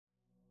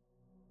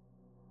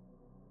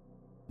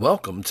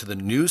Welcome to the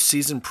new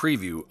season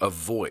preview of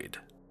Void.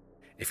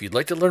 If you'd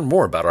like to learn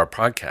more about our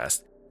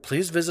podcast,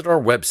 please visit our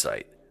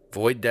website,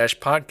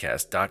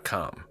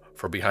 void-podcast.com,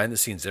 for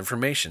behind-the-scenes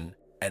information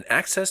and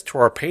access to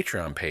our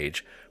Patreon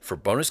page for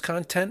bonus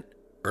content,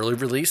 early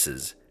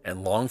releases,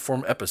 and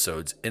long-form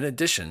episodes in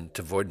addition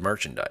to Void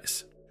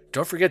merchandise.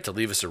 Don't forget to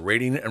leave us a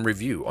rating and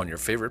review on your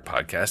favorite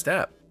podcast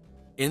app.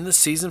 In the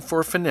Season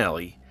 4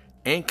 finale,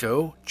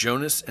 Anko,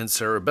 Jonas, and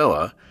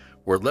Sarabella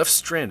were left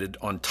stranded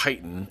on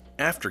Titan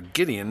after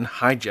Gideon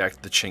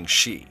hijacked the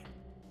Chang'e.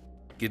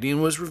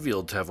 Gideon was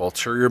revealed to have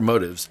ulterior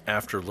motives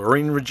after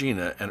luring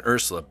Regina and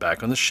Ursula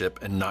back on the ship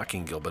and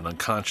knocking Gilbert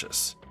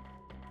unconscious.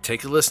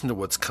 Take a listen to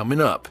what's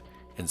coming up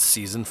in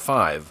Season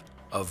 5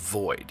 of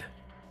Void.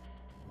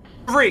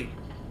 3,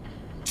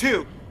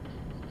 2,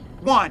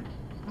 1,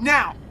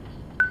 now!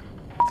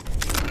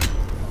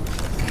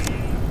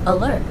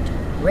 Alert!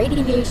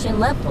 Radiation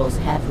levels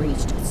have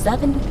reached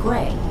 7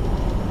 gray.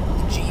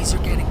 G's are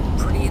getting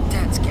pretty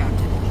intense,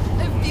 Captain.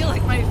 I feel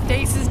like my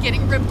face is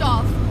getting ripped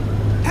off.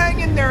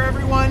 Hang in there,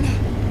 everyone!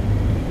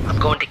 I'm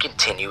going to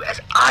continue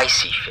as I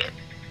see fit.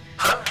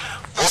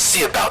 We'll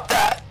see about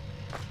that.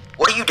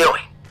 What are you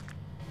doing?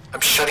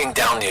 I'm shutting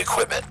down the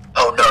equipment.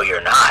 Oh, no,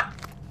 you're not.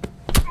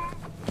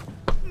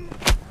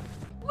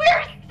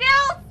 We're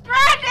still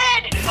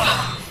stranded!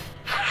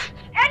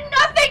 And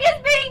nothing is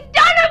being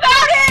done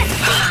about it!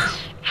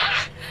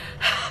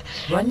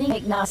 Running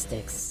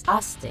agnostics,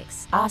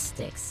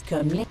 ostics,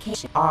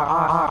 communication.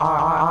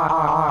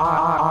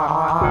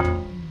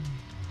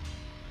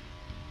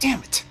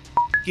 Damn it!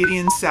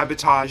 Gideon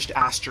sabotaged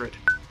Astrid.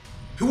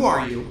 Who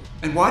are you,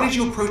 and why did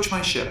you approach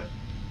my ship?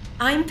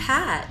 I'm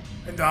Pat.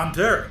 And I'm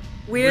Derek.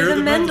 We're the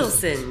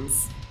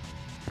Mendelssohns.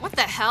 What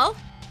the hell?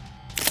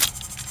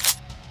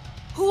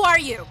 Who are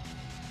you?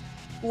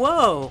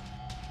 Whoa.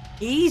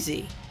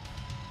 Easy.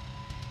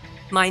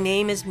 My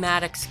name is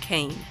Maddox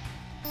Kane.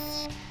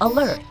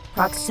 Alert!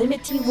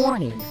 Proximity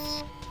warning.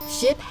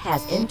 Ship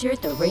has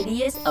entered the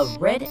radius of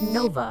Red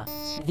Nova,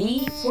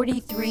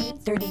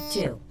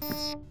 V4332.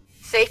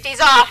 Safety's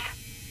off.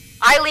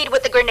 I lead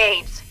with the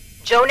grenades.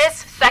 Jonas,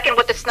 second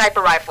with the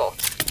sniper rifle.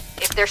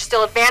 If they're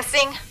still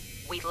advancing,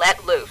 we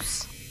let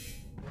loose.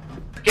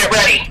 Get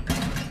ready.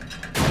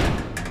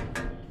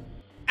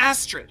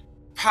 Astrid,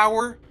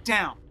 power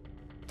down.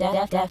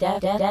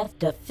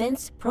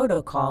 Defense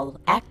protocol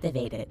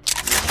activated.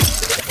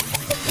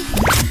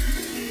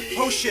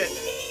 Oh shit!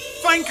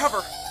 Find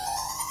cover!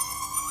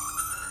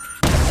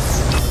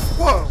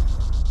 Whoa!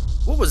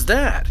 What was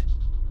that?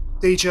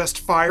 They just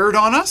fired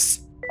on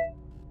us?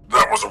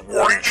 That was a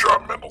warning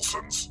shot,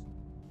 Mendelssohns.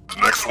 The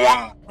next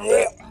one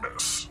won't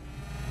miss.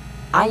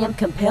 I am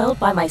compelled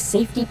by my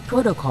safety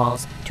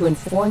protocols to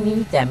inform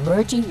you that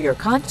merging your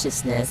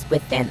consciousness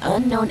with an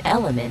unknown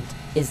element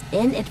is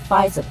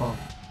inadvisable.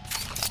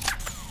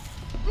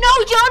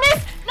 No,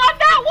 Jonas! Not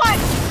that one!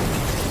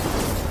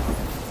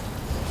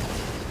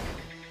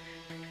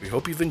 We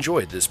hope you've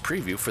enjoyed this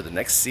preview for the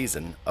next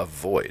season of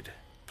Void.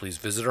 Please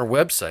visit our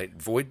website,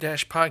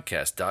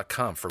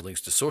 void-podcast.com, for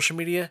links to social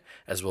media,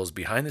 as well as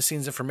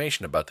behind-the-scenes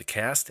information about the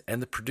cast and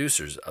the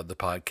producers of the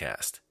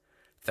podcast.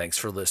 Thanks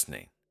for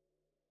listening.